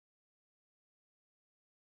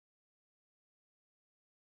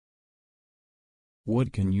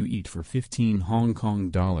What can you eat for 15 Hong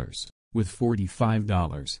Kong dollars? With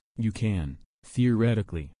 $45, you can,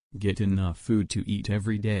 theoretically, get enough food to eat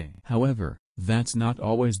every day. However, that's not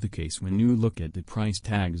always the case when you look at the price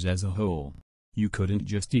tags as a whole. You couldn't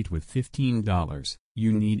just eat with $15,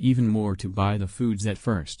 you need even more to buy the foods at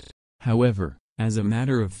first. However, as a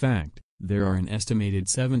matter of fact, there are an estimated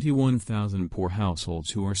 71,000 poor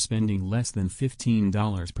households who are spending less than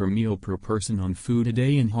 $15 per meal per person on food a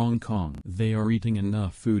day in Hong Kong. They are eating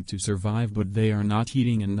enough food to survive, but they are not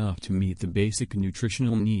eating enough to meet the basic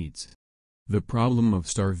nutritional needs. The problem of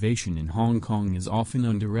starvation in Hong Kong is often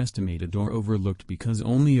underestimated or overlooked because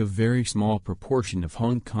only a very small proportion of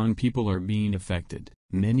Hong Kong people are being affected.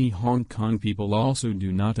 Many Hong Kong people also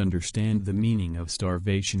do not understand the meaning of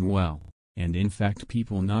starvation well, and in fact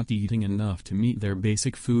people not eating enough to meet their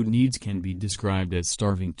basic food needs can be described as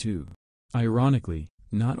starving too. Ironically,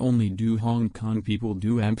 not only do Hong Kong people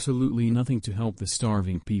do absolutely nothing to help the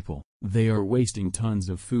starving people, they are wasting tons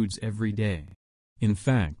of foods every day. In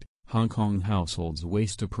fact, Hong Kong households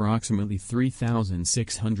waste approximately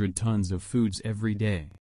 3,600 tons of foods every day.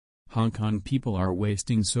 Hong Kong people are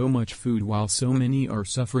wasting so much food while so many are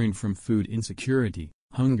suffering from food insecurity,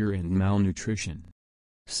 hunger and malnutrition.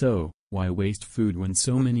 So, why waste food when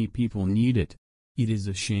so many people need it? It is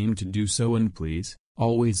a shame to do so, and please,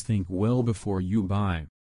 always think well before you buy.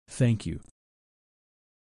 Thank you.